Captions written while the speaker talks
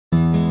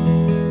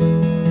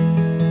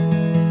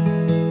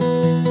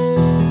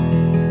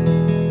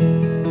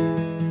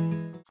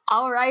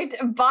right,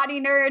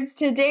 body nerds.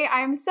 Today,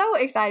 I'm so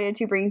excited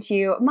to bring to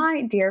you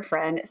my dear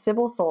friend,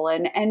 Cybil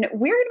Solyn, and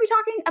we're going to be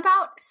talking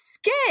about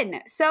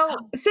skin. So,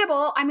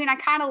 Cybil, I mean, I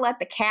kind of let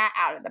the cat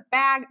out of the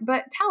bag,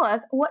 but tell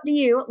us, what do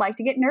you like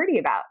to get nerdy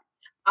about?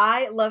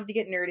 I love to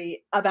get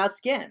nerdy about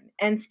skin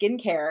and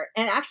skincare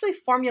and actually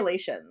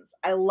formulations.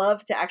 I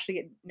love to actually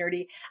get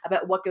nerdy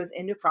about what goes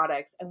into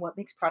products and what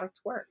makes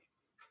products work.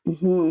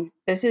 Mm-hmm.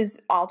 This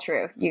is all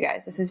true, you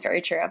guys. This is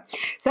very true.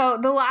 So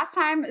the last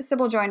time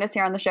Cybil joined us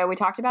here on the show, we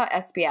talked about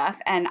SPF,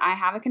 and I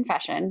have a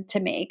confession to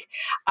make.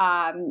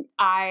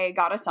 I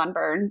got a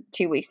sunburn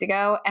 2 weeks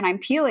ago, and I'm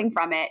peeling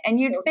from it. And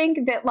you'd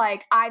think that,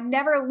 like, I've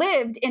never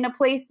lived in a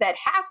place that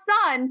has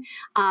sun,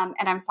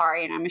 and I'm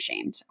sorry, and I'm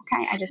ashamed.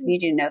 Okay, I just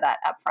need you to know that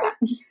up front.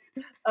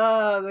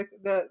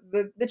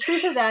 The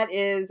truth of that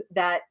is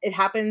that it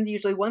happens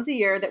usually once a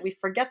year that we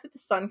forget that the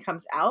sun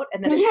comes out,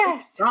 and then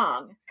it's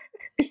strong.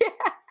 Yeah.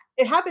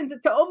 It happens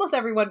to almost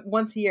everyone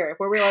once a year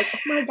where we're like, oh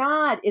my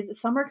God, is it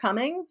summer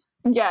coming?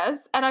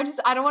 Yes. And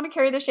I don't want to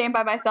carry the shame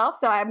by myself.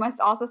 So I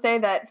must also say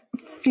that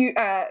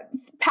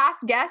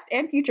past guest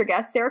and future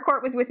guest, Sarah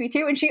Court, was with me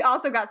too. And she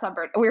also got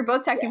sunburned. We were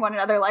both texting one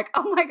another like,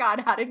 oh my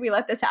God, how did we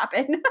let this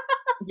happen?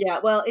 Yeah,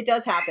 well, it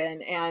does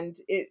happen. And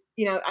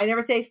I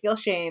never say feel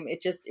shame.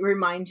 It just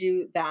reminds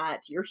you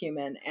that you're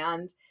human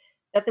and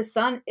that the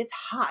sun, it's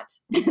hot.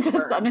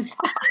 The sun is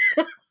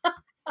hot.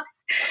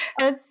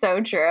 That's so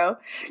true.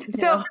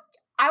 So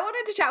I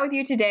wanted to chat with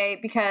you today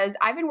because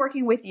I've been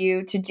working with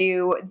you to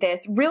do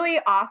this really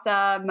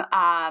awesome,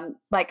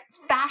 like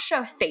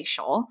fascia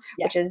facial,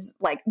 which is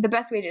like the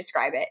best way to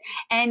describe it.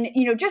 And,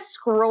 just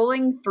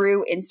scrolling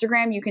through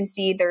Instagram, you can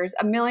see there's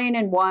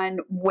 1,000,001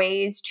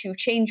 ways to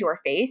change your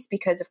face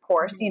because, of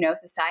course,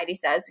 society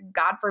says,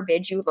 God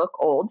forbid you look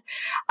old.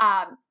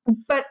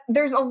 But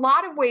there's a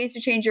lot of ways to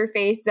change your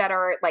face that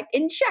are like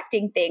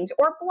injecting things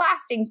or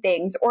blasting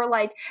things or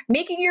like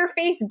making your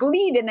face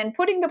bleed and then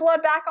putting the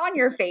blood back on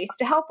your face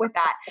to help with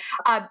that.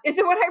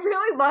 So what I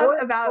really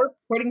love about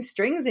putting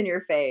strings in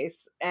your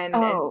face and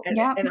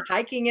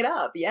hiking it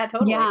up. Yeah,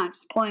 totally. Yeah,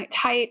 just pulling it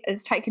tight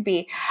as tight could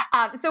be.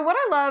 So what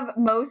I love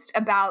most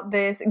about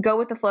this go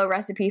with the flow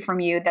recipe from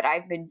you that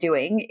I've been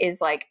doing is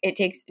like it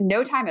takes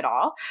no time at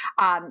all.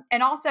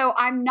 And also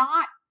I'm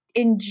not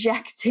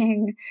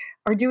injecting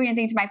or doing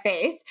anything to my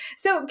face.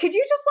 So could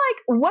you just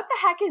what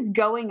the heck is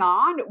going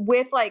on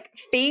with like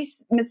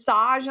face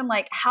massage and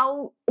like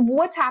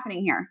what's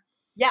happening here?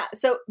 Yeah.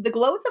 So the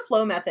glow with the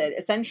flow method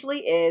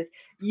essentially is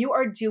you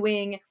are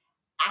doing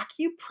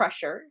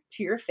acupressure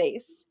to your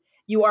face.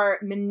 You are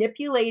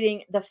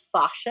manipulating the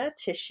fascia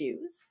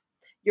tissues.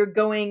 You're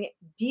going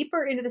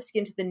deeper into the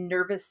skin to the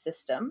nervous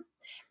system,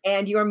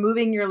 and you are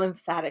moving your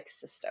lymphatic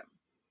system.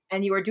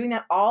 And you are doing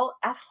that all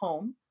at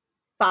home,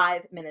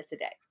 5 minutes a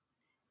day.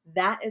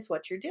 That is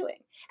what you're doing.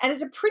 And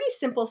it's a pretty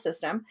simple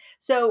system.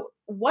 So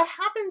what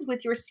happens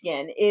with your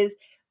skin is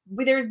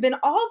there's been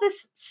all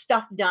this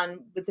stuff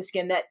done with the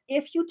skin that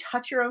if you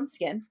touch your own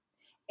skin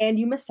and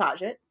you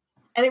massage it,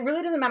 and it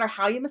really doesn't matter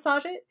how you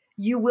massage it,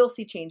 you will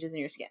see changes in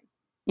your skin.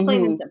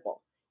 Plain and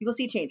simple. You will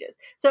see changes.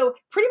 So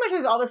pretty much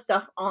there's all this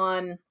stuff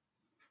on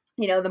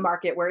the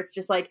market where it's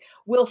just like,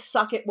 we'll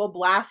suck it, we'll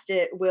blast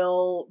it,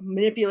 we'll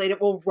manipulate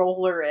it, we'll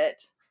roller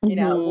it,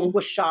 we'll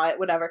whooshaw it,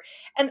 whatever.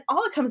 And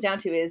all it comes down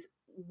to is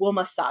we'll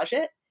massage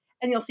it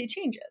and you'll see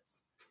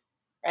changes,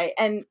 right?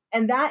 And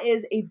that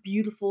is a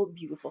beautiful,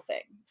 beautiful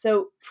thing.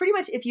 So pretty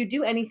much if you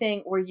do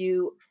anything where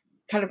you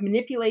kind of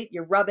manipulate,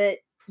 you rub it,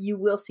 you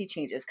will see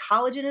changes.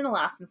 Collagen and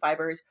elastin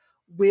fibers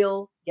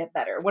will get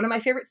better. One of my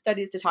favorite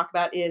studies to talk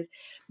about is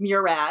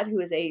Murad, who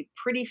is a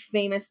pretty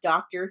famous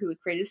doctor who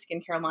created a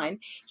skincare line.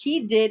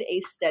 He did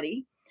a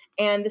study,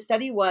 and the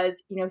study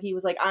was, he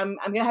was like, I'm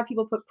going to have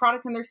people put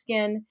product on their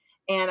skin,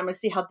 and I'm going to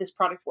see how this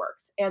product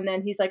works. And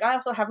then he's like, I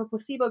also have a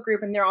placebo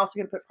group, and they're also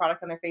going to put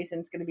product on their face, and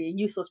it's going to be a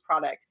useless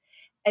product.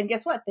 And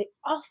guess what? They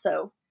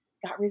also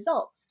got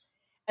results.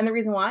 And the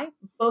reason why?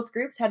 Both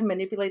groups had to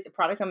manipulate the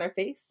product on their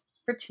face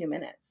for 2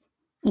 minutes.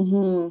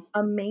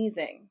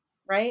 Amazing,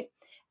 right?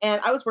 And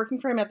I was working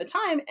for him at the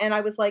time, and I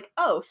was like,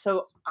 oh,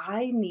 so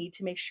I need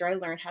to make sure I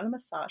learn how to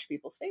massage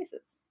people's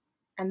faces.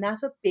 And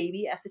that's what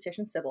baby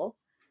esthetician Cybil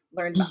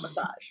learned about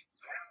massage.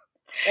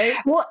 Right?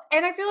 Well,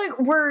 and I feel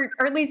like or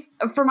at least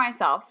for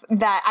myself,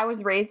 that I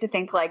was raised to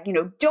think like,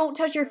 don't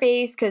touch your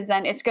face because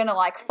then it's going to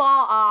like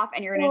fall off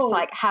and you're going to just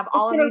like have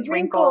all of these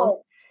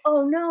wrinkles.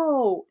 Oh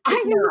no.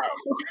 I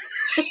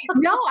know.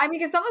 No, I mean,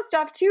 because some of the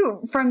stuff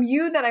too from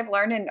you that I've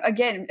learned and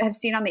again, have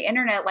seen on the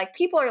internet, like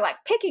people are like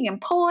picking and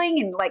pulling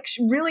and like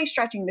really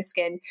stretching the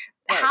skin.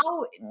 Right.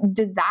 How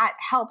does that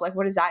help? Like,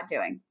 what is that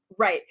doing?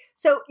 Right.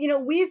 So,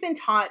 we've been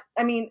taught,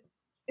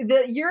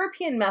 the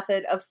European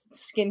method of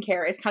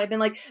skincare has kind of been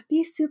like,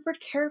 be super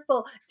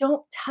careful.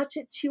 Don't touch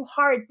it too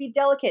hard. Be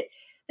delicate.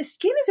 The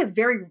skin is a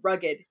very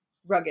rugged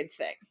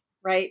thing,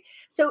 right?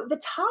 So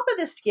the top of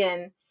the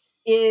skin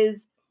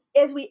is,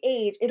 as we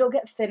age, it'll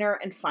get thinner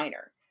and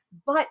finer.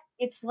 But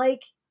it's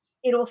like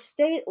it'll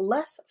stay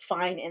less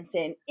fine and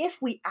thin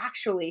if we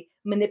actually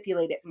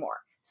manipulate it more.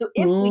 So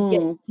if we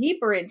get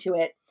deeper into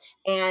it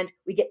and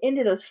we get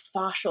into those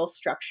fascial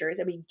structures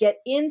and we get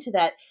into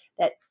that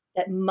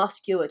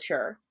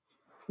musculature,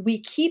 we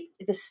keep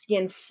the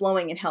skin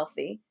flowing and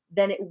healthy,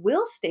 then it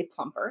will stay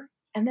plumper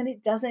and then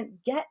it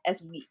doesn't get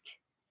as weak.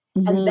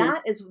 And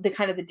that is the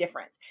kind of the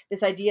difference.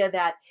 This idea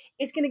that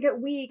it's going to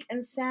get weak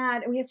and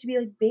sad and we have to be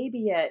like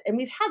baby it. And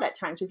we've had that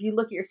time. So if you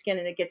look at your skin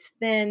and it gets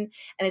thin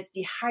and it's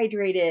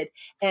dehydrated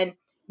and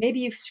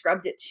maybe you've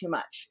scrubbed it too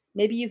much.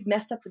 Maybe you've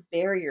messed up the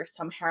barrier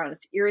somehow and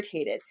it's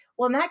irritated.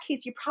 Well, in that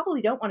case, you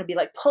probably don't want to be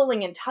like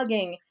pulling and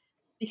tugging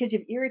because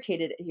you've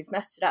irritated it. You've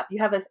messed it up. You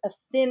have a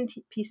thin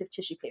piece of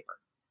tissue paper,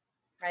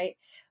 right?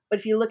 But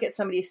if you look at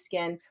somebody's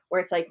skin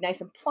where it's like nice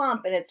and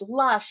plump and it's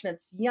lush and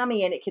it's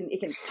yummy and it can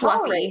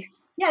tolerate.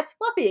 Yeah, it's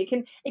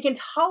fluffy. It can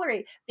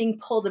tolerate being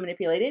pulled and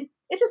manipulated.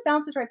 It just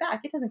bounces right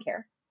back. It doesn't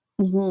care.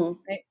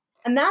 Right?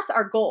 And that's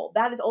our goal.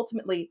 That is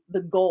ultimately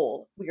the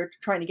goal we are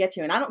trying to get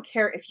to. And I don't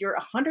care if you're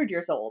 100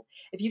 years old.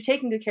 If you've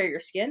taken good care of your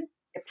skin,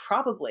 it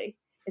probably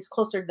is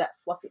closer to that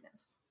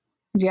fluffiness.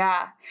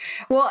 Yeah.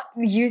 Well,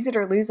 use it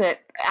or lose it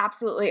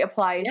absolutely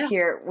applies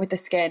here with the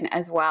skin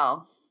as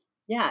well.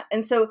 Yeah.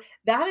 And so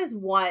that is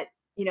what,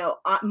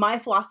 my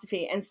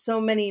philosophy and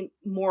so many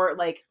more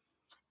like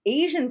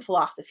Asian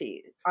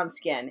philosophy on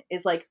skin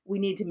is like, we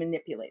need to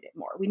manipulate it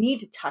more. We need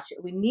to touch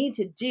it. We need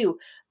to do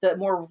the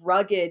more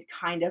rugged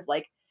kind of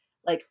like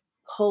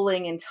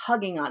pulling and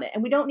tugging on it.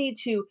 And we don't need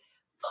to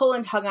pull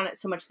and tug on it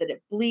so much that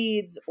it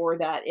bleeds or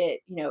that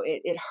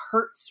it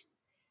hurts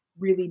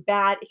really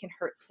bad. It can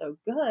hurt so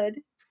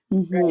good.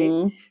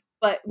 Right.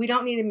 But we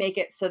don't need to make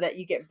it so that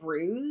you get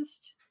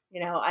bruised.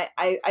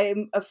 I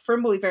am a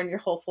firm believer in your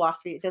whole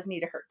philosophy. It doesn't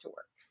need to hurt to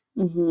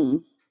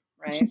work.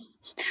 Right.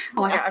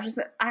 Oh my gosh,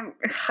 I'm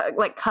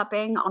like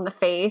cupping on the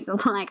face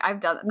and like I've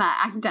done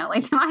that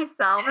accidentally to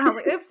myself and I was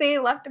like,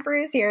 oopsie, left a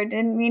bruise here.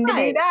 Didn't mean to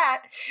do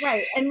that.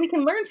 Right. And we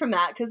can learn from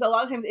that because a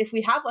lot of times if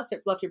we have left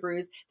a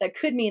bruise, that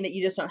could mean that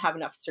you just don't have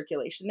enough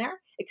circulation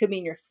there. It could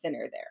mean you're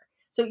thinner there.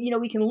 So,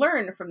 we can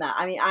learn from that.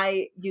 I mean,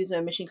 I use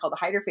a machine called the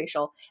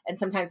hydrofacial. And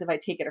sometimes if I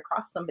take it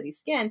across somebody's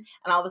skin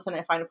and all of a sudden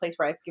I find a place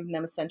where I've given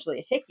them essentially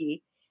a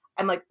hickey,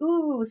 I'm like,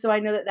 ooh, so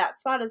I know that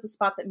spot is a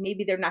spot that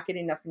maybe they're not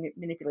getting enough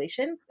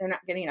manipulation. They're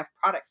not getting enough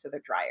product, so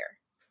they're drier.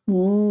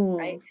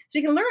 Right. So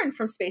we can learn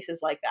from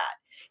spaces like that.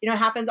 It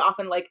happens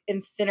often like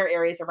in thinner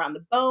areas around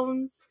the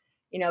bones,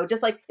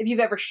 just like if you've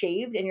ever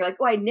shaved and you're like,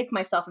 oh, I nick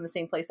myself in the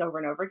same place over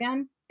and over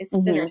again. It's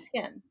thinner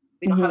skin.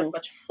 We don't have as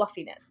much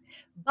fluffiness.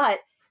 But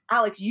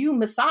Alex, you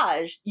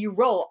massage, you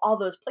roll all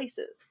those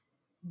places.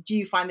 Do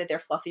you find that they're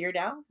fluffier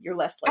now? You're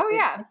less likely. Oh,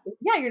 yeah.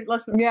 Yeah, you're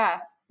less. Yeah.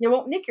 You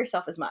won't nick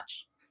yourself as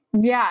much.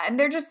 Yeah. And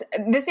they're just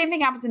the same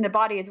thing happens in the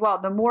body as well.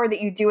 The more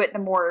that you do it, the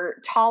more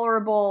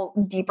tolerable,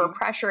 deeper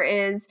pressure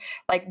is,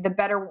 like the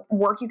better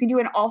work you can do.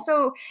 And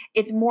also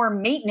it's more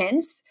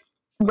maintenance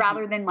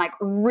rather than like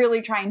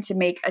really trying to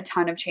make a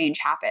ton of change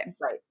happen.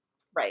 Right.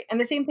 Right. And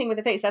the same thing with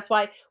the face. That's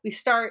why we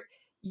start,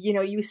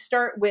 you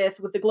start with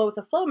the glow with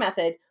the flow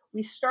method.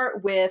 We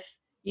start with,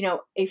 a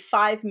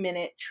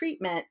 5-minute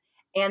treatment.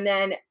 And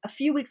then a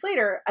few weeks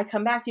later, I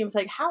come back to you and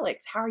say,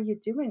 Alex, how are you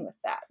doing with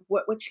that?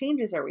 What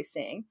changes are we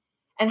seeing?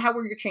 And how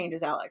were your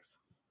changes, Alex?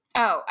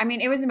 Oh, I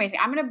mean, it was amazing.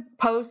 I'm going to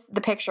post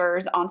the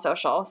pictures on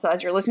social. So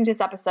as you're listening to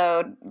this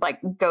episode, like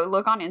go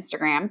look on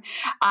Instagram.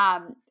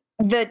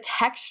 The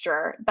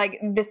texture, like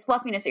this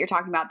fluffiness that you're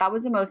talking about, that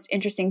was the most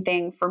interesting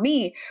thing for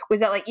me was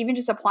that like even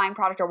just applying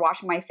product or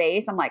washing my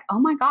face, I'm like, oh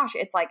my gosh,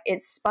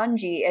 it's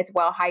spongy, it's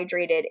well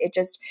hydrated. It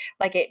just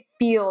like, it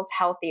feels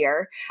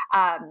healthier.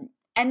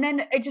 And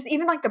then it just,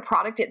 even like the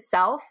product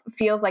itself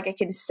feels like it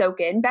can soak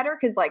in better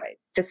because like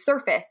the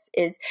surface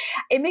it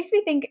makes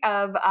me think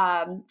of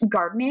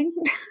gardening,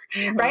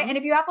 right? And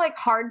if you have like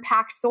hard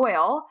packed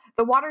soil,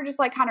 the water just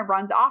like kind of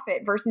runs off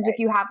it versus if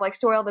you have like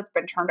soil that's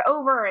been turned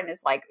over and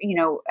is like,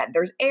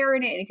 there's air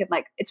in it and it can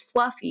like, it's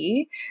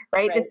fluffy,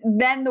 right?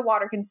 Then the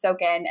water can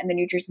soak in and the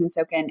nutrients can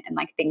soak in and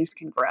like things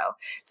can grow.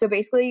 So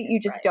basically you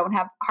just don't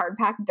have hard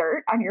packed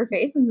dirt on your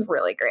face and it's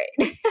really great.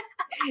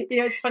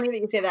 It's funny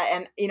that you say that.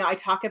 And, I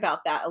talk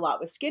about that a lot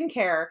with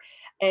skincare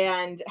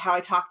and how I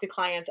talk to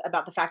clients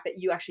about the fact that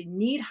you actually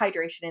need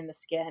hydration in the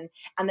skin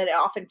and that it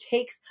often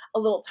takes a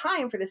little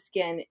time for the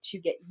skin to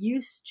get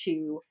used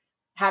to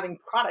having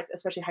product,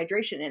 especially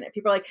hydration in it.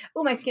 People are like,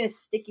 oh, my skin is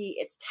sticky.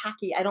 It's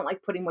tacky. I don't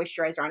like putting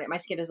moisturizer on it. My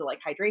skin doesn't like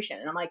hydration.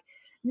 And I'm like,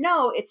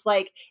 no, it's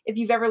like if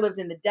you've ever lived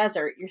in the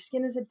desert, your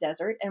skin is a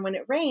desert. And when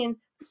it rains,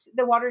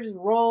 the water just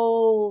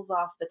rolls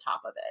off the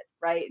top of it,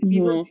 right? If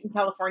you've lived in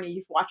California,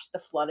 you've watched the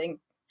flooding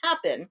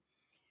happen.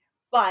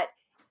 But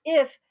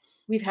if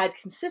we've had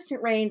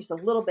consistent rain just a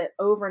little bit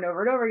over and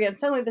over and over again,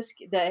 suddenly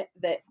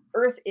the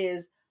earth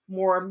is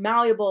more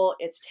malleable.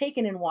 It's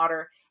taken in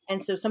water.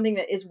 And so something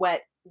that is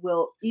wet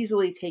will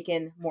easily take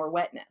in more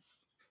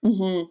wetness.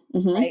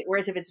 Right?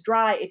 Whereas if it's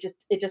dry, it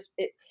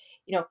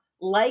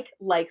like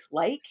likes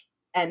like.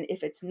 And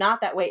if it's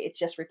not that way, it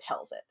just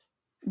repels it.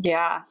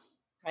 Yeah.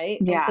 Right.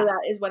 Yeah. And so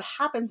that is what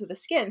happens with the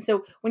skin.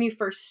 So when you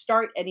first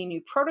start any new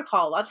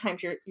protocol, a lot of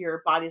times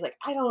your body's like,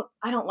 I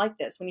don't like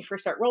this. When you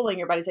first start rolling,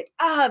 your body's like,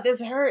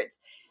 this hurts.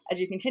 as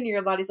you continue,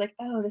 your body's like,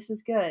 oh, this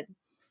is good.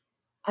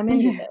 I'm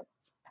into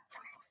this.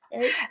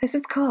 Right? This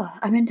is cool.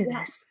 I'm into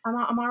this.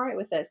 I'm all right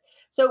with this.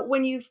 So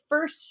when you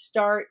first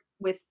start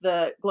with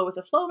the glow with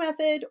the flow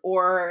method,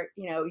 or,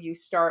 you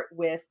start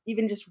with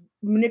even just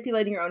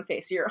manipulating your own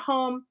face. So you're at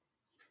home,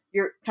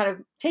 you're kind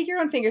of take your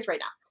own fingers right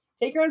now.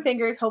 Take your own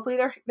fingers. Hopefully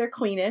they're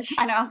cleanish.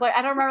 I know. I was like,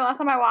 I don't remember last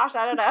time I washed.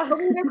 I don't know.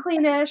 Hopefully they're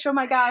cleanish. Oh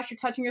my gosh, you're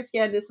touching your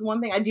skin. This is one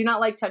thing. I do not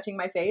like touching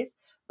my face,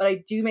 but I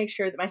do make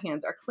sure that my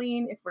hands are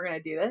clean if we're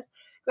going to do this.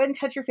 Go ahead and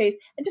touch your face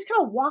and just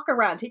kind of walk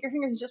around. Take your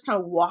fingers and just kind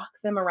of walk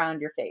them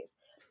around your face.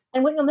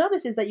 And what you'll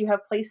notice is that you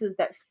have places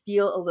that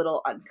feel a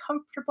little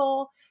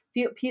uncomfortable,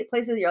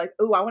 places that you're like,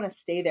 oh, I want to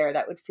stay there.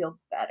 That would feel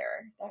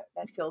better.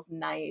 That feels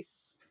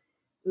nice.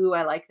 Ooh,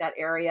 I like that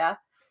area.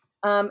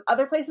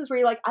 Other places where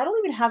you're like, I don't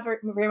even have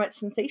very much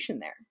sensation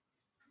there,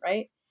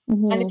 right?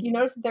 Mm-hmm. And if you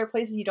notice that there are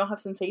places you don't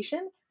have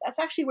sensation, that's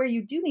actually where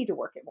you do need to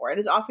work it more. It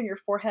is often your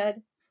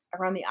forehead,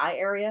 around the eye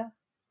area.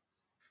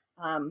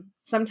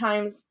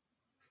 Sometimes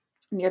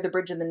near the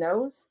bridge of the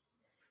nose.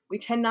 We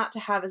tend not to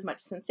have as much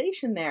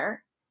sensation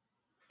there.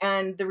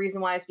 And the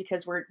reason why is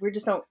because we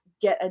just don't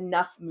get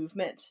enough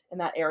movement in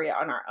that area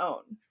on our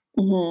own,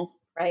 mm-hmm.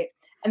 right?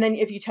 And then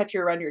if you touch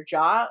around your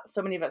jaw,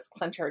 so many of us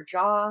clench our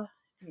jaw.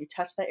 And you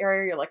touch that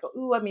area, you're like,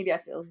 ooh, maybe I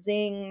feel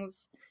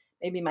zings.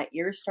 Maybe my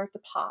ears start to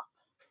pop.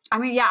 I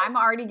mean, yeah, I'm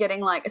already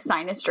getting like a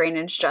sinus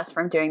drainage just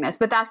from doing this,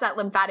 but that's that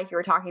lymphatic you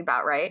were talking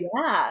about, right?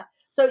 Yeah.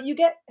 So you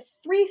get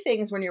 3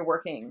 things when you're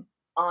working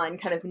on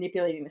kind of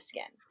manipulating the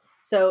skin.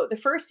 So the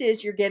first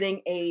is you're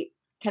getting a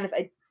kind of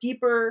a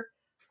deeper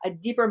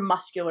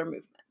muscular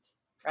movement,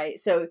 right?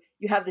 So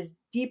you have this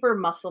deeper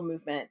muscle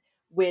movement,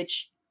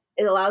 which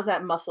it allows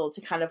that muscle to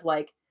kind of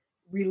like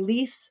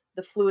release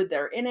the fluid that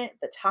are in it,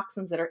 the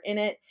toxins that are in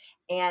it.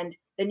 And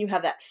then you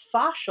have that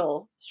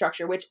fascial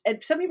structure, which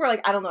and some people are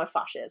like, I don't know what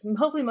fascia is. And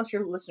hopefully most of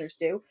your listeners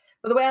do.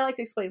 But the way I like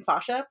to explain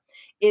fascia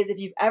is if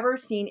you've ever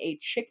seen a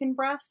chicken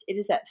breast, it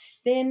is that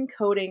thin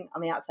coating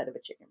on the outside of a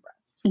chicken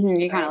breast. Mm-hmm.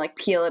 You kind of like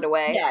peel it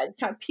away. Yeah,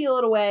 just kind of peel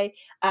it away.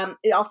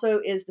 It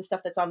also is the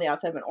stuff that's on the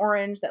outside of an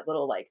orange, that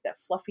little like that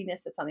fluffiness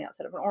that's on the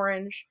outside of an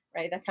orange,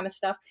 right? That kind of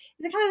stuff.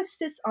 It kind of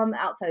sits on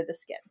the outside of the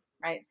skin,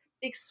 right?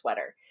 Big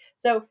sweater.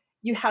 So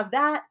you have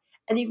that,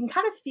 and you can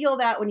kind of feel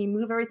that when you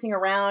move everything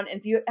around. And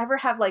if you ever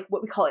have like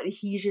what we call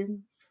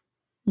adhesions,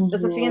 mm-hmm.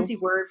 that's a fancy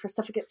word for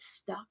stuff that gets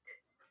stuck,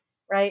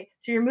 right?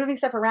 So you're moving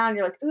stuff around.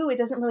 You're like, ooh, it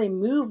doesn't really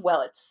move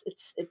well.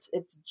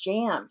 It's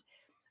jammed.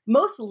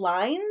 Most of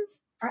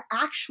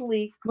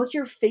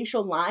your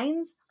facial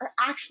lines are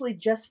actually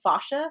just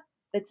fascia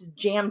that's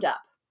jammed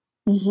up.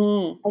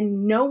 Mm-hmm.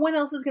 And no one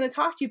else is going to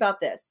talk to you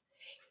about this.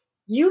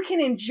 You can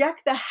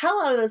inject the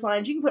hell out of those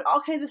lines. You can put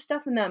all kinds of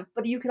stuff in them,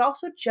 but you could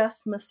also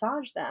just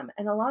massage them.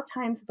 And a lot of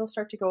times they'll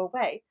start to go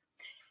away.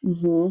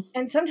 Mm-hmm.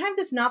 And sometimes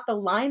it's not the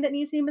line that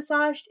needs to be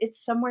massaged. It's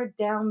somewhere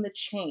down the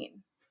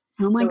chain.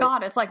 Oh my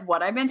God. It's like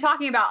what I've been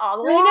talking about all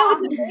along. I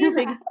know, it's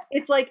amazing.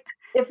 It's like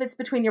if it's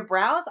between your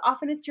brows,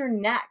 often it's your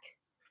neck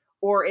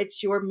or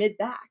it's your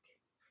mid-back.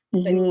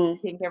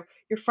 Mm-hmm.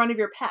 Your front of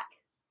your pec.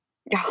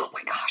 Oh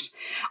my gosh.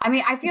 I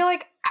mean, I feel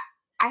like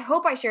I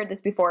hope I shared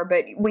this before,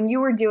 but when you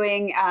were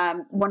doing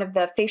one of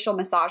the facial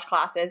massage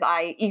classes,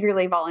 I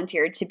eagerly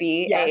volunteered to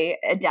be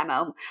a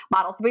demo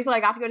model. So basically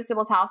I got to go to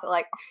Cybil's house at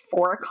like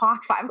 4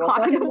 o'clock, 5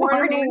 o'clock in the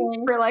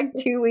morning for like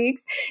 2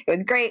 weeks. It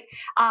was great.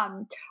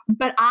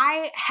 But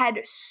I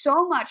had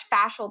so much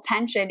fascial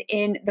tension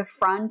in the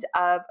front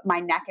of my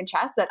neck and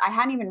chest that I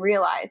hadn't even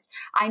realized.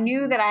 I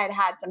knew that I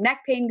had some neck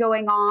pain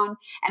going on,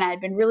 and I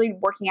had been really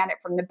working at it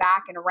from the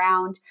back and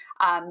around.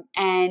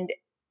 And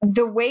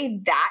the way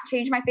that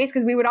changed my face,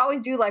 because we would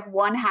always do like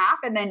one half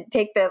and then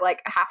take the like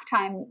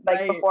halftime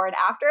like before and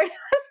after. It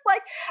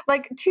was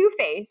like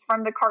Two-Face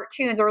from the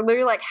cartoons, or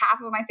literally like half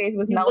of my face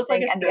was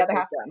melting and the other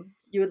half.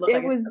 You would look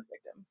like a stroke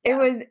victim. It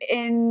was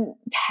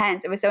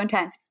intense. It was so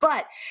intense.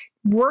 But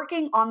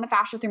working on the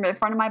fascia through the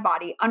front of my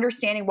body,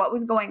 understanding what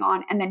was going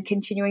on, and then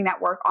continuing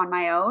that work on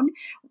my own,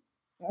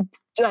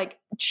 like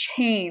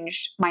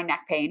changed my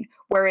neck pain,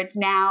 where it's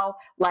now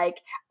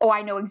like, oh,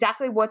 I know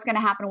exactly what's going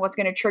to happen, what's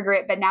going to trigger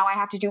it, but now I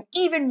have to do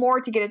even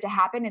more to get it to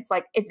happen. It's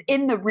like it's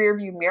in the rear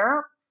view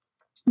mirror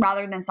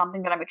rather than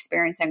something that I'm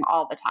experiencing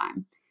all the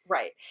time.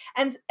 Right.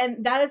 And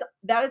that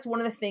is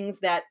one of the things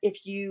that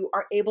if you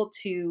are able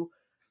to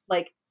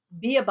like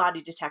be a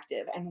body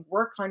detective and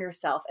work on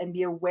yourself and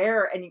be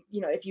aware, and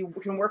if you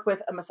can work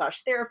with a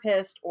massage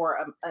therapist or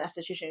an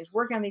esthetician who's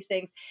working on these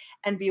things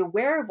and be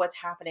aware of what's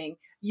happening,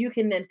 you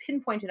can then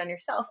pinpoint it on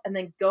yourself and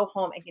then go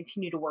home and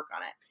continue to work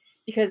on it.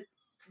 Because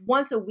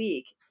once a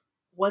week,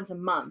 once a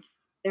month,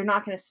 they're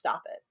not going to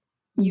stop it.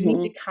 You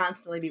need to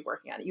constantly be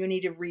working on it. You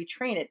need to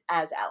retrain it,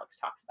 as Alex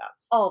talks about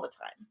all the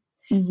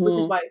time, which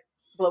is why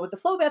Glow with the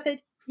Flow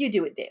method, you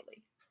do it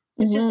daily.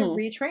 It's just a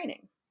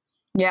retraining.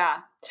 Yeah.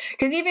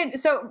 Because even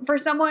so, for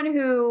someone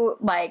who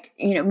like,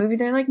 maybe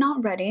they're like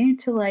not ready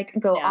to like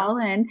go all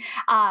in,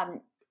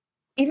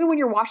 even when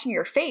you're washing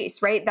your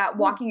face, right? That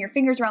walking your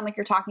fingers around like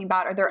you're talking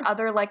about, are there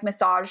other like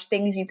massage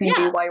things you can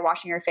do while you're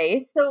washing your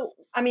face? So,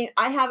 I mean,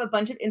 I have a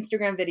bunch of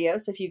Instagram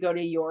videos. So if you go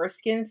to Your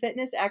Skin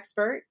Fitness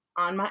Expert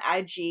on my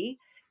IG,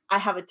 I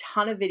have a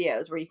ton of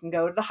videos where you can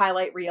go to the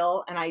highlight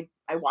reel, and I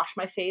wash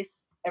my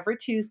face every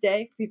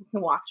Tuesday. People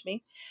can watch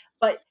me.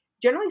 But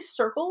generally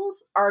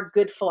circles are a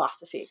good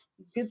philosophy.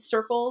 Good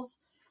circles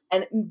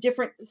and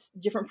different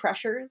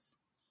pressures,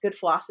 good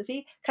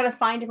philosophy. Kind of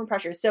find different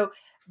pressures. So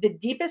the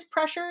deepest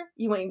pressure,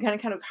 when you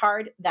kind of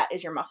hard, that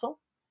is your muscle.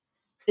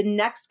 The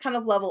next kind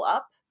of level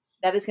up,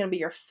 that is going to be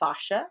your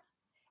fascia.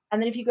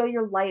 And then if you go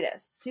your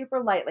lightest,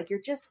 super light, like you're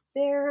just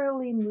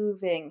barely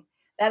moving,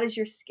 that is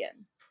your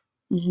skin.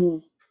 Mm-hmm.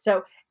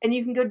 So, and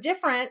you can go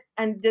different,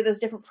 and those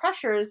different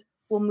pressures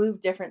will move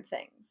different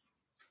things.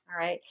 All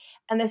right.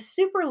 And the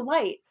super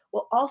light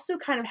will also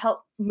kind of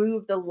help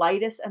move the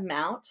lightest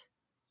amount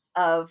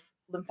of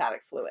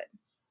lymphatic fluid.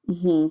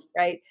 Mm-hmm.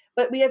 Right.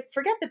 But we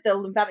forget that the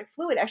lymphatic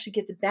fluid actually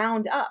gets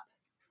bound up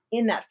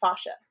in that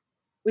fascia,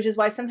 which is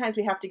why sometimes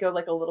we have to go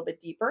like a little bit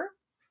deeper,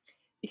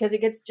 because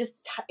it just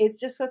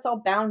gets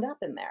all bound up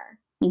in there.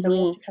 So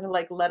we have to kind of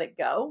like let it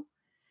go.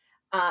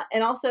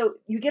 And also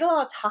you get a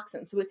lot of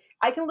toxins. So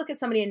I can look at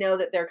somebody and know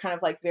that they're kind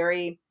of like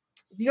if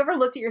you ever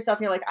looked at yourself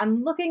and you're like,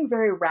 I'm looking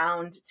very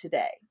round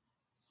today,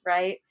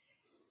 right?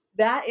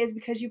 That is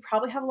because you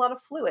probably have a lot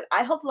of fluid.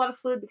 I hold a lot of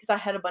fluid because I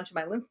had a bunch of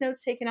my lymph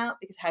nodes taken out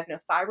because I have no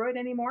thyroid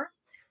anymore.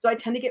 So I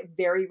tend to get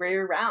very,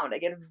 very round. I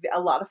get a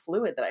lot of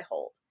fluid that I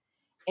hold.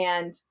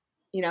 And,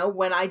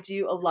 when I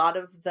do a lot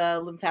of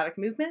the lymphatic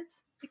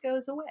movements, it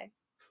goes away.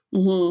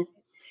 Mm-hmm.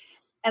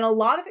 And a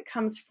lot of it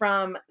comes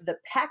from the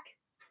pec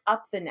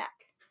up the neck.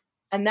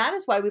 And that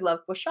is why we love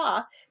gua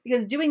sha,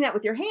 because doing that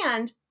with your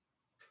hand,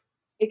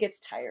 it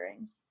gets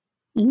tiring.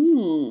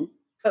 Mm.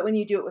 But when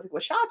you do it with a gua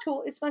sha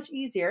tool, it's much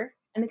easier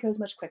and it goes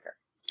much quicker.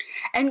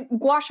 And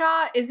gua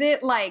sha, is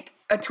it like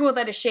a tool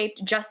that is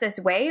shaped just this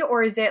way,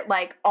 or is it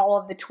like all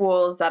of the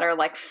tools that are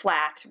like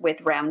flat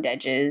with round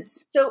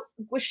edges? So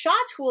gua sha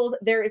tools,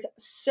 there is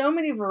so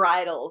many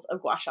varietals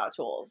of gua sha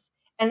tools,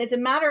 and it's a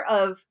matter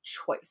of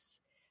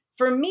choice.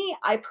 For me,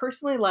 I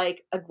personally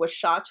like a gua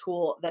sha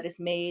tool that is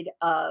made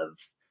of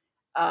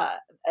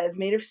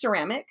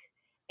ceramic,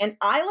 and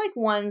I like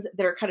ones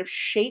that are kind of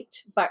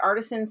shaped by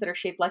artisans that are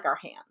shaped like our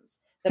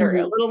hands, that are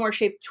a little more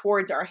shaped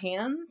towards our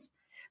hands.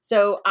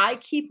 So I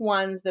keep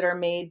ones that are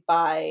made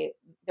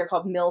they're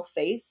called mill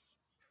face.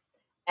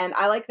 And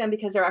I like them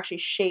because they're actually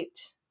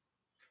shaped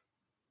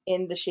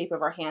in the shape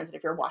of our hands. And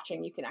if you're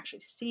watching, you can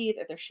actually see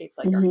that they're shaped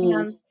like our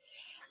hands.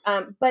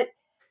 But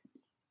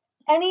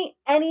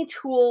any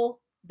tool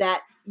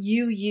that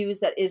you use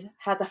that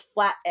has a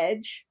flat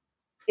edge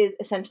is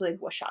essentially a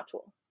gua sha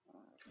tool,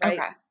 right?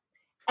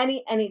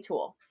 Okay. Any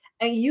tool.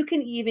 And you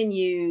can even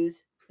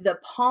use the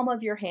palm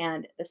of your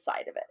hand, the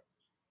side of it.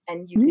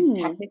 And you can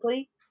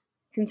technically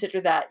consider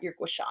that you're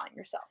gua shaing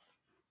yourself,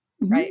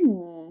 right?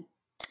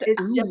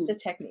 It's just a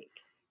technique.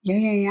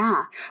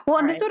 Yeah. Well,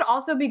 and this would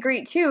also be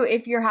great too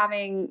if you're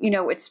having,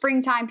 it's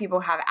springtime,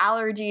 people have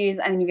allergies,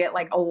 and you get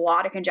like a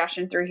lot of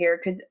congestion through here,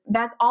 because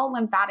that's all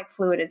lymphatic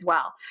fluid as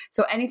well.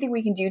 So anything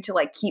we can do to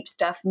like keep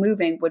stuff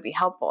moving would be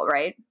helpful,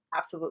 right?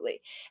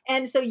 Absolutely.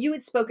 And so you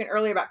had spoken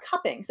earlier about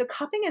cupping. So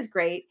cupping is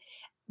great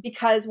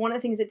because one of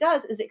the things it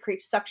does is it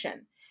creates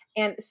suction.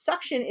 And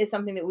suction is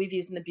something that we've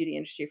used in the beauty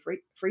industry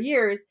for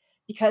years,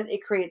 because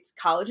it creates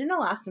collagen and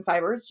elastin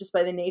fibers just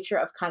by the nature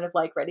of kind of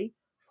like,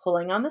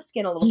 pulling on the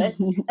skin a little bit.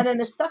 And then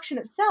the suction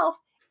itself,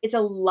 it's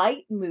a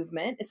light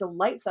movement. It's a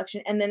light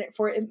suction. And then it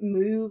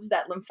moves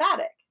that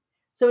lymphatic.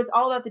 So it's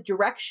all about the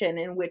direction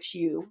in which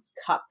you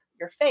cup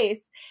your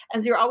face.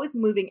 And so you're always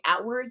moving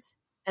outwards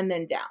and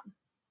then down.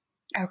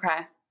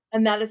 Okay.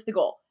 And that is the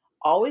goal.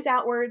 Always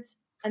outwards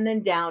and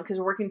then down, because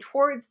we're working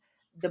towards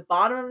the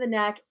bottom of the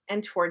neck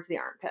and towards the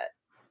armpit.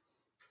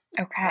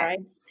 Okay. All right.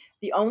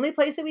 The only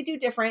place that we do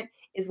different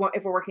is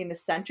if we're working the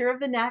center of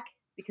the neck,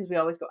 because we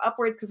always go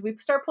upwards, because we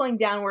start pulling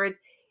downwards,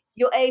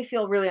 you'll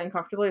feel really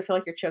uncomfortable. You feel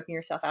like you're choking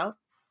yourself out.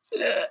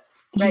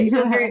 Right. It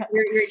feels very,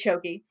 very, very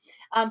choky.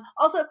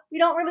 Also, we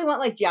don't really want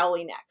like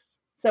jowly necks.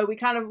 So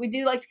we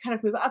do like to kind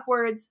of move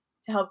upwards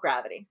to help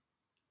gravity.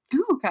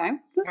 Oh, okay.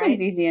 That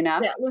seems easy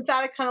enough. Yeah.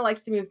 Lymphatic kind of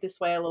likes to move this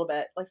way a little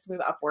bit, likes to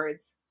move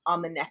upwards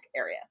on the neck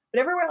area, but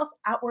everywhere else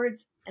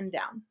outwards and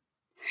down.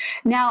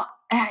 Now,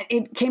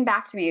 it came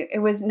back to me. It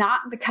was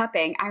not the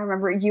cupping. I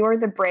remember you're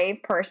the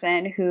brave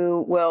person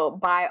who will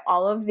buy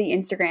all of the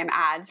Instagram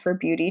ads for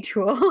beauty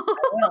tools. I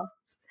will.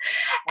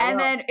 And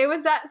then it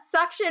was that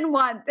suction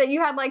one that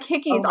you had like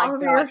hickeys all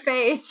over your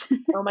face.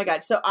 Oh my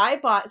God. So I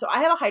have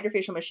a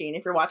hydrofacial machine.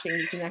 If you're watching,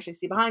 you can actually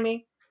see behind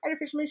me.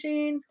 Hydrofacial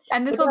machine.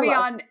 And this will be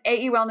on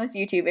aewellness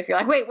YouTube if you're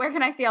like, wait, where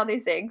can I see all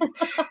these things?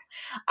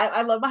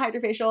 I love my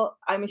hydrofacial.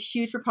 I'm a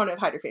huge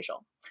proponent of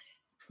hydrofacial.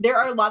 There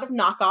are a lot of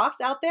knockoffs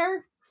out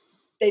there.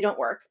 They don't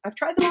work. I've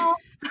tried them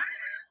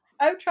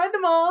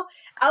all.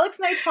 Alex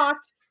and I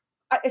talked,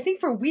 I think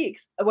for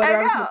weeks, whether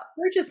I was going to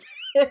purchase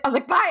it. I was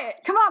like, buy it.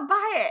 Come on,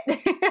 buy it.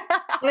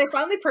 And I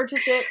finally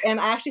purchased it. And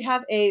I actually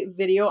have a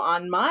video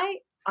on my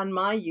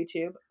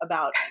YouTube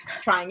about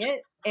trying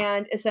it.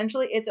 And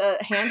essentially it's a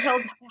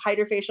handheld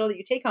hydrofacial that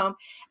you take home,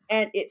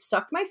 and it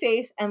sucked my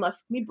face and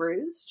left me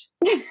bruised.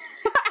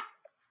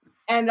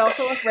 And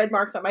also left red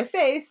marks on my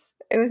face.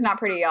 It was not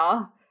pretty,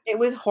 y'all. It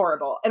was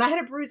horrible. And I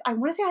had a bruise. I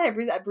want to say I had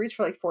a bruise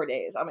for like 4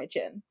 days on my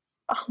chin.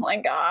 Oh my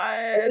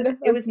God.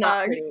 It was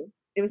not pretty.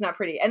 It was not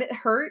pretty. And it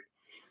hurt.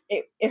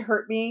 It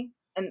hurt me,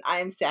 and I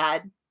am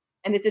sad.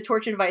 And it's a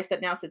torture device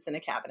that now sits in a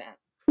cabinet.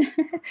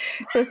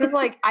 So this is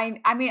like,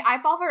 I mean, I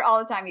fall for it all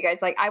the time, you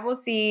guys. Like I will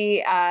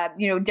see,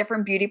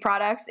 different beauty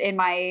products in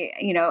my,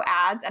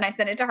 ads, and I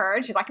send it to her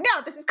and she's like,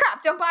 no, this is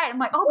crap. Don't buy it. I'm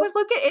like, oh, but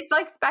look it's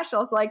like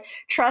special. So like,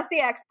 trust the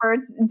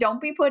experts.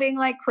 Don't be putting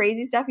like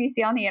crazy stuff you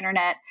see on the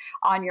internet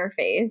on your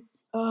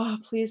face. Oh,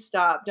 please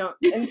stop. Don't.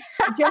 And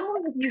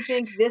generally, if you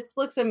think this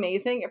looks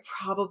amazing, it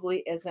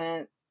probably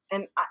isn't.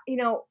 And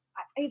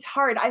it's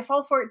hard. I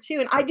fall for it too.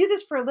 And I do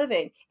this for a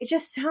living. It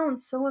just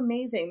sounds so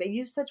amazing. They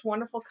use such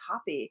wonderful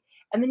copy.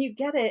 And then you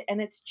get it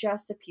and it's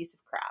just a piece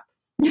of crap.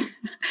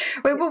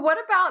 Wait, but what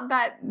about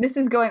that? This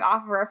is going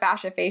off of our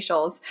fascia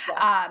facials.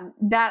 Yeah.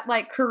 That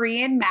like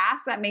Korean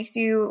mask that makes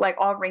you like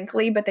all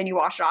wrinkly, but then you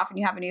wash it off and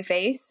you have a new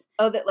face.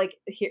 Oh, that like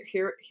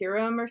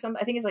Hiram or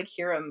something. I think it's like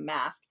Hiram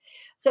mask.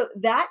 So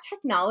that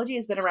technology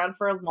has been around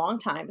for a long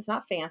time. It's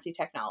not fancy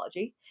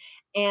technology,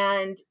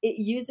 and it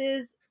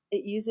uses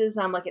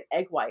like an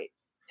egg white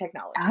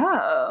technology.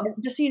 Oh,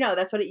 and just so you know,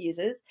 that's what it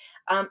uses.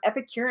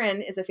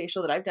 Epicurean is a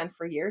facial that I've done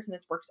for years, and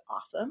it works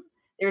awesome.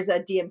 There's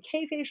a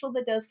DMK facial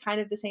that does kind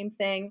of the same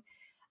thing.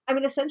 I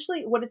mean,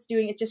 essentially what it's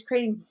doing is just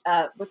creating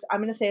what's, I'm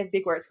going to say a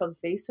big word. It's called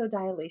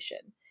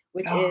vasodilation,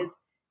 which is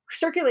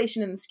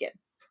circulation in the skin.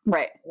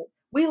 Right.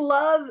 We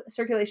love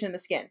circulation in the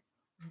skin.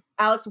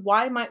 Alex,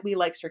 why might we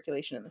like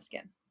circulation in the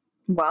skin?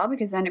 Well,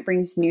 because then it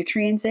brings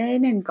nutrients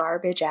in and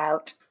garbage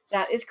out.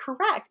 That is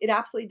correct. It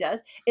absolutely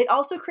does. It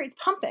also creates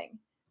pumping.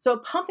 So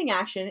pumping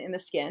action in the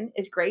skin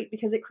is great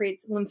because it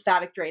creates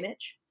lymphatic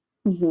drainage,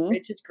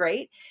 which is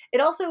great.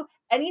 It also,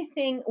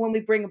 anything, when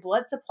we bring a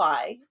blood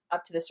supply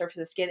up to the surface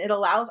of the skin, it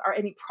allows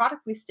any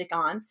product we stick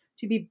on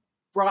to be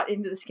brought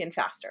into the skin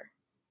faster.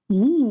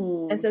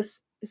 And so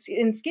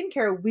in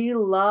skincare, we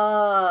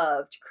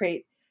love to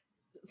create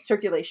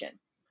circulation.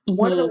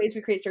 One of the ways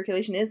we create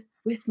circulation is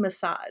with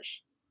massage,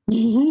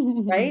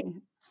 right?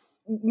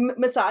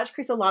 Massage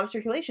creates a lot of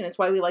circulation. It's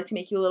why we like to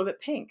make you a little bit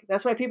pink.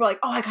 That's why people are like,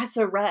 oh, I got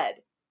so red.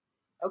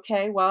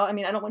 Okay, well, I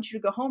mean, I don't want you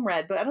to go home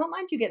red, but I don't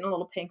mind you getting a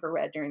little pink or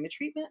red during the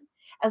treatment,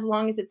 as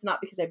long as it's not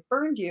because I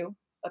burned you,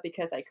 but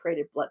because I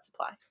created blood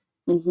supply.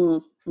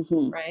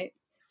 Right?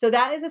 So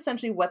that is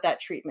essentially what that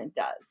treatment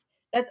does.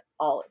 That's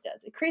all it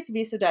does. It creates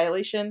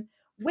vasodilation,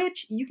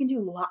 which you can do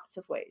lots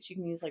of ways. You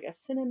can use like a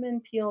cinnamon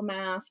peel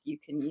mask. You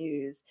can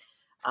use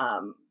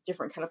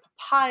different kind of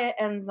papaya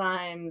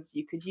enzymes.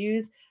 You could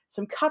use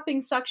some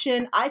cupping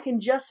suction. I can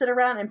just sit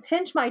around and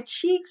pinch my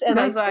cheeks and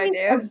that's my face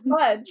and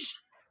fudge.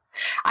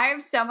 I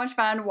have so much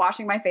fun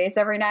washing my face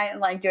every night and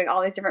like doing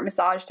all these different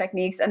massage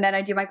techniques. And then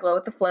I do my Glow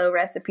with the Flow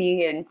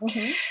recipe. And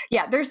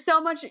yeah, there's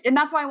so much. And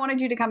that's why I wanted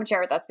you to come and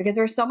share with us, because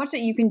there's so much that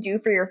you can do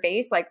for your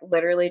face, like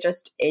literally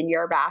just in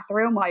your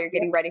bathroom while you're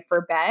getting ready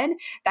for bed,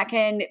 that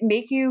can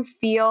make you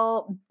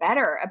feel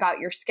better about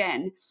your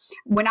skin.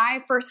 When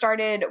I first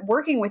started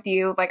working with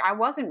you, like I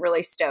wasn't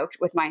really stoked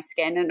with my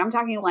skin. And I'm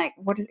talking like,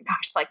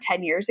 like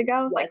 10 years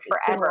ago? It's like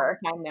forever.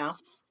 It's been a long time now.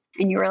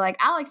 And you were like,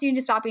 Alex, you need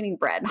to stop eating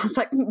bread. And I was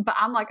like, but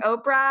I'm like,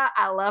 Oprah,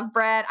 I love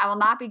bread. I will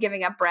not be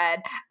giving up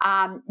bread.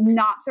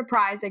 Not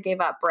surprised I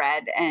gave up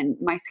bread, and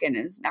my skin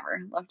has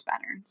never looked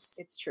better.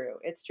 It's true.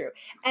 It's true.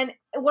 And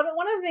one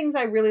of the things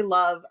I really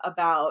love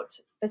about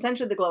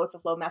essentially the Glow with the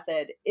Flow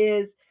method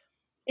is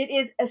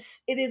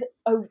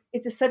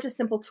it's such a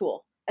simple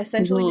tool.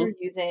 Essentially, you're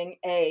using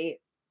a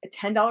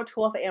 $10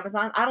 tool off of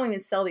Amazon. I don't even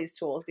sell these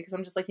tools because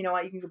I'm just like, you know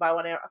what? You can go buy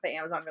one off of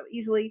Amazon really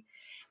easily.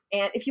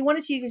 And if you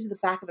wanted to use the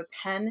back of a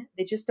pen,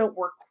 they just don't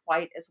work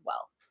quite as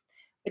well,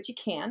 but you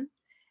can.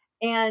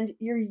 And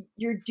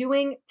you're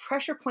doing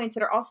pressure points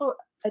that are also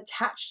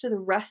attached to the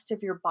rest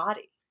of your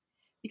body,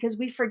 because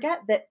we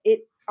forget that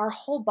our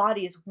whole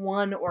body is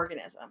one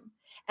organism,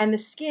 and the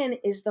skin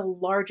is the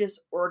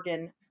largest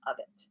organ of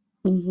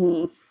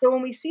it. So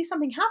when we see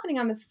something happening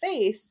on the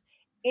face,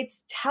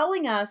 it's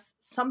telling us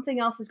something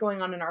else is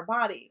going on in our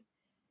body.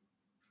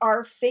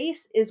 Our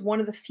face is one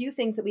of the few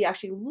things that we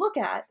actually look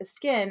at, the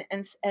skin,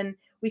 and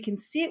we can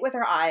see it with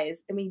our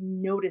eyes and we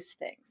notice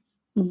things.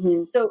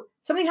 So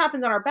something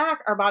happens on our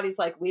back, our body's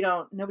like,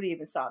 nobody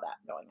even saw that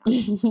going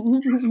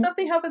on.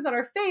 Something happens on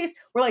our face,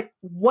 we're like,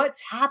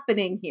 what's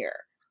happening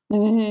here?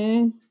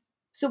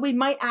 So we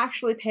might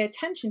actually pay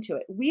attention to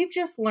it. We've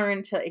just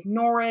learned to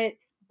ignore it,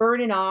 burn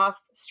it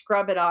off,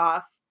 scrub it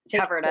off,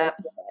 cover it up.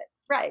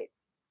 Right.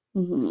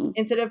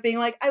 Instead of being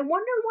like, I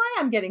wonder why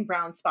I'm getting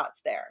brown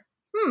spots there.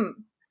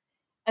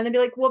 And then be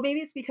like, well, maybe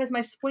it's because my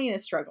spleen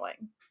is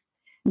struggling.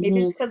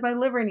 Maybe it's because my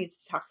liver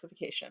needs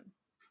detoxification.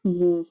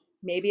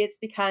 Maybe it's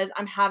because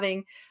I'm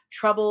having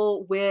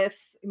trouble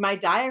with my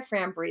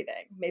diaphragm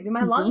breathing. Maybe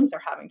my lungs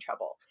are having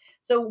trouble.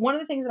 So one of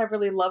the things that I've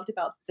really loved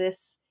about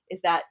this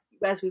is that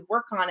as we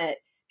work on it,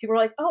 people are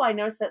like, oh, I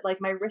noticed that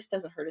like my wrist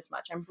doesn't hurt as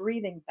much. I'm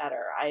breathing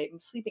better. I'm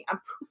sleeping. I'm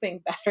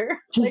pooping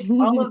better. Like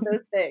all of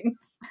those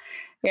things.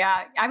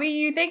 Yeah. I mean,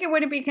 you think it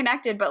wouldn't be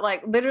connected, but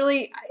like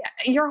literally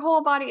your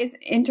whole body is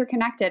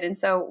interconnected. And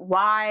so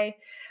why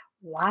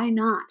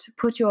not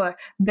put your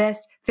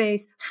best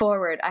face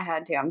forward? I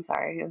had to, I'm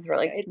sorry. It was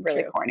really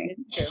true. corny.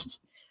 It's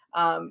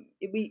true.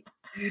 We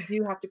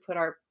do have to put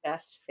our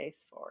best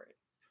face forward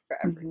for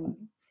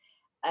everyone.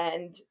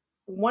 And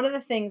one of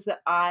the things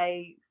that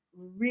I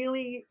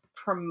really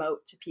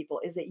promote to people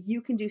is that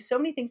you can do so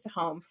many things at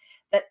home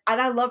and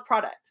I love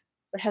product,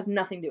 but has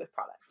nothing to do with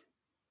product.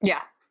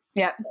 Yeah.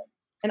 Yeah.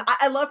 And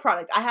I love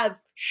product. I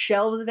have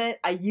shelves of it.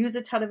 I use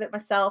a ton of it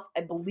myself.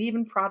 I believe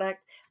in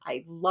product.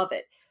 I love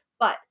it.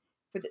 But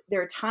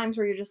there are times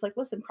where you're just like,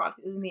 listen, product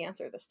isn't the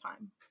answer this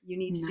time. You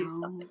need to do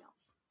something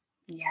else.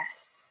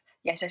 Yes.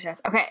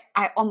 Okay.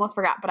 I almost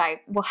forgot, but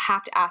I will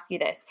have to ask you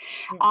this.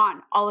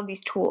 On all of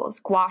these tools,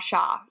 gua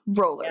sha,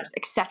 rollers,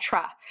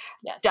 etc.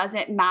 Yes.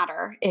 Doesn't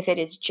matter if it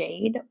is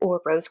jade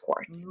or rose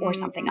quartz or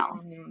something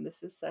else.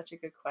 This is such a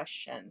good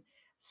question.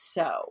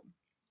 So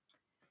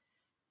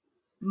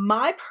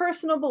my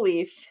personal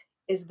belief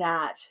is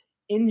that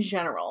in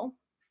general,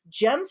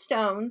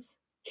 gemstones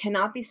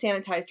cannot be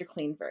sanitized or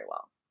cleaned very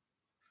well.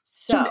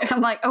 So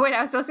I'm like, oh wait,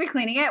 I was supposed to be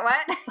cleaning it.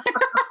 What?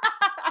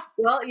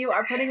 Well, you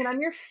are putting it on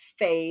your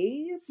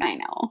face. I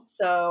know.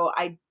 So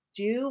I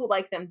do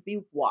like them to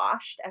be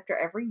washed after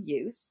every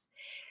use.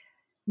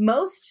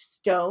 Most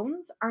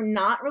stones are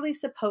not really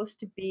supposed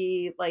to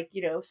be like,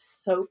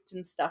 soaped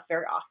and stuff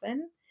very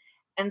often.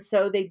 And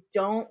so they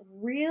don't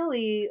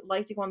really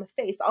like to go on the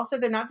face. Also,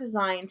 they're not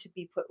designed to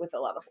be put with a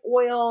lot of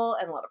oil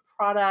and a lot of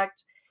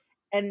product.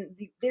 And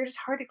they're just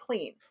hard to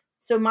clean.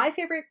 So my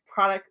favorite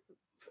product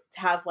to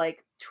have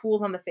like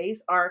tools on the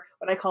face are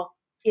what I call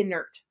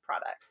inert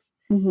products.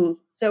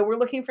 So we're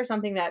looking for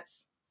something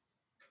that's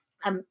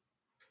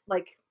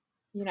like,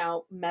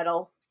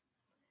 metal,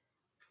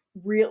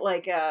 real,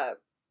 like a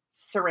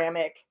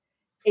ceramic,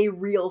 a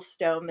real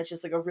stone that's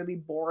just like a really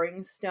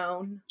boring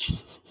stone.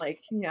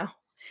 Like,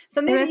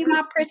 something that's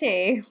not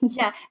pretty.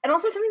 Yeah. And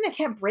also something that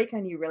can't break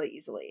on you really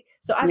easily.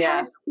 So I've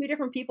had 2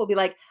 different people be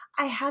like,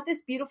 I had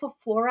this beautiful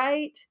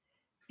fluorite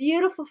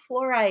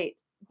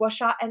gua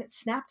sha, and it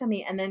snapped on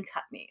me and then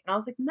cut me. And I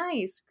was like,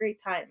 nice, great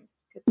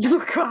times.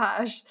 Oh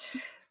gosh.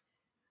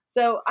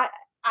 So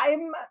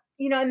I'm,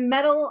 in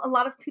metal, a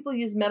lot of people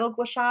use metal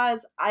gua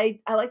shas. I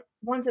like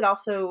ones that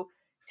also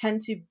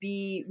tend to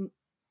be,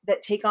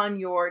 that take on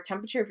your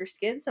temperature of your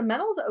skin. So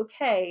metal is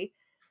okay.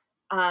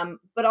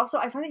 But also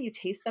I find that you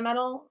taste the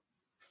metal.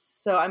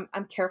 So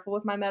I'm careful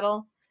with my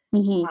metal.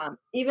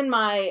 Even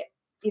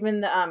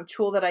the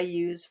tool that I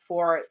use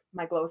for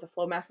my Glow with the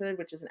Flow method,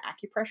 which is an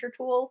acupressure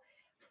tool,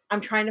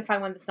 I'm trying to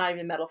find one that's not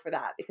even metal for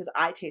that because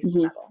I taste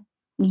the metal.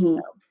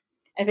 So,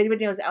 if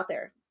anybody knows out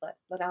there,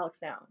 let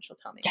Alex know and she'll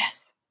tell me.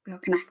 Yes, we'll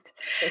connect.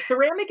 So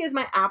ceramic is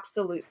my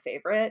absolute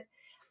favorite,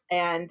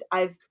 and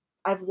I've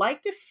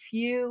liked a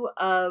few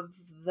of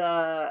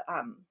the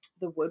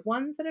wood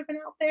ones that have been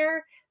out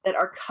there that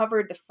are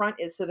covered. The front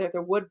is, so they're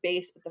wood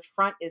based, but the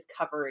front is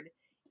covered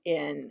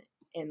in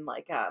a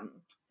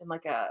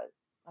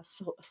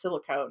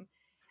silicone,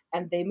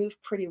 and they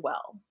move pretty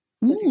well.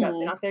 So if you've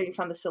been out there, you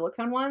found the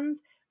silicone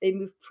ones, they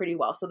move pretty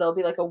well. So there'll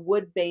be like a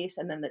wood base,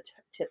 and then the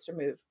tips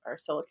are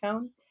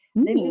silicone.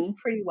 They move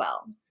pretty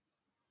well.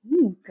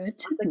 Good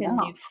to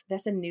know.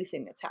 That's a new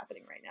thing that's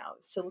happening right now.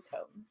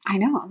 Silicones. I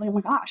know. I was like, oh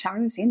my gosh, haven't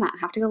even seen that. I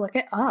have to go look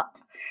it up.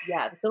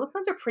 Yeah, the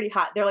silicones are pretty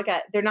hot.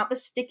 They're not the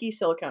sticky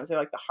silicones. They're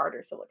like the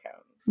harder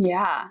silicones.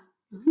 Yeah.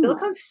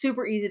 Silicone's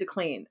super easy to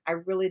clean. I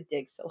really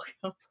dig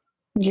silicone.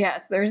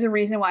 Yes, there's a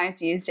reason why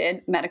it's used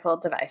in medical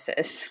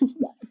devices.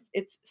 Yes,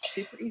 it's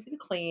super easy to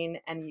clean,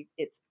 and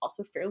it's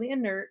also fairly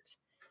inert,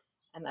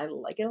 and I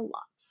like it a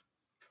lot.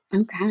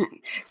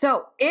 Okay.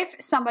 So if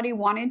somebody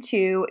wanted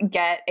to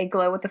get a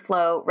Glow with the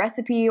Flow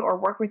recipe or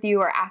work with you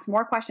or ask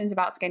more questions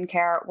about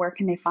skincare, where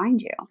can they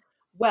find you?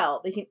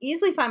 Well, they can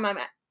easily find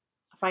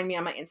me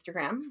on my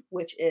Instagram,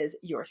 which is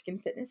Your Skin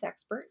Fitness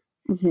Expert.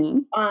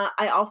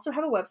 I also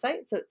have a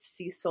website, so it's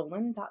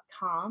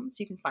csolyn.com, so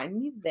you can find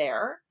me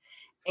there.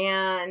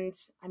 And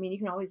I mean, you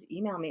can always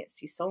email me at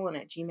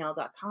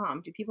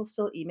csolyn@gmail.com. Do people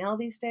still email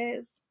these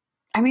days?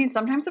 I mean,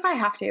 sometimes if I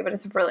have to, but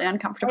it's really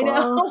uncomfortable. I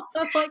know.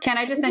 Like, can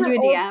I just send you a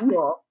DM?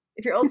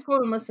 If you're old school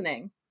and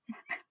listening.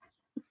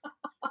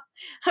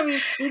 I mean,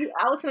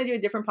 Alex and I do a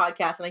different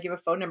podcast, and I give a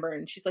phone number,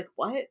 and she's like,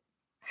 "What?"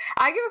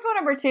 I give a phone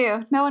number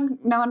too. No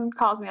one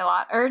calls me a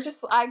lot. Or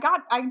just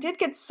I did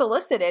get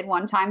solicited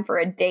one time for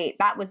a date.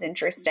 That was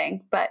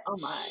interesting, but oh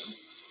my,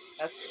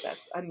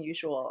 that's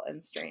unusual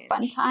and strange.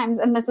 Fun times,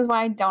 and this is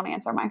why I don't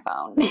answer my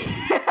phone.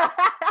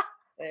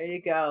 There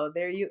you go.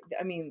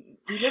 I mean,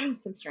 we live in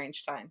some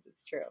strange times.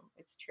 It's true.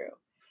 It's true.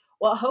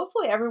 Well,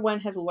 hopefully everyone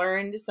has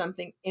learned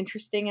something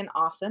interesting and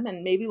awesome,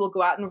 and maybe we'll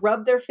go out and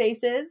rub their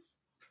faces,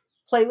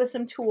 play with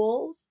some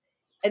tools,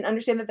 and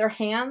understand that their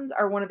hands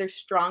are one of their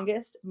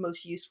strongest,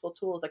 most useful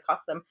tools that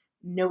cost them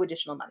no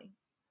additional money.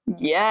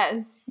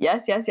 Yes.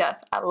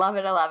 I love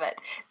it.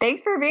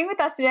 Thanks for being with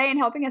us today and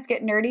helping us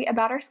get nerdy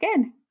about our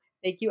skin.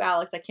 Thank you,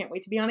 Alex. I can't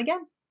wait to be on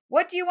again.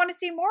 What do you want to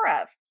see more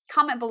of?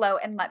 Comment below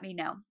and let me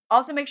know.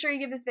 Also, make sure you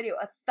give this video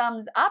a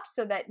thumbs up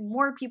so that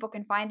more people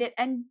can find it,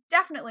 and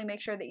definitely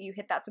make sure that you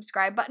hit that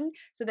subscribe button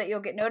so that you'll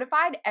get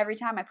notified every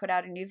time I put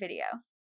out a new video.